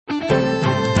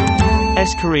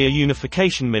Korea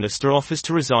Unification Minister offers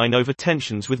to resign over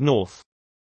tensions with North.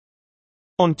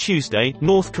 On Tuesday,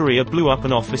 North Korea blew up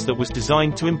an office that was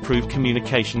designed to improve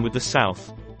communication with the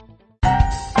South.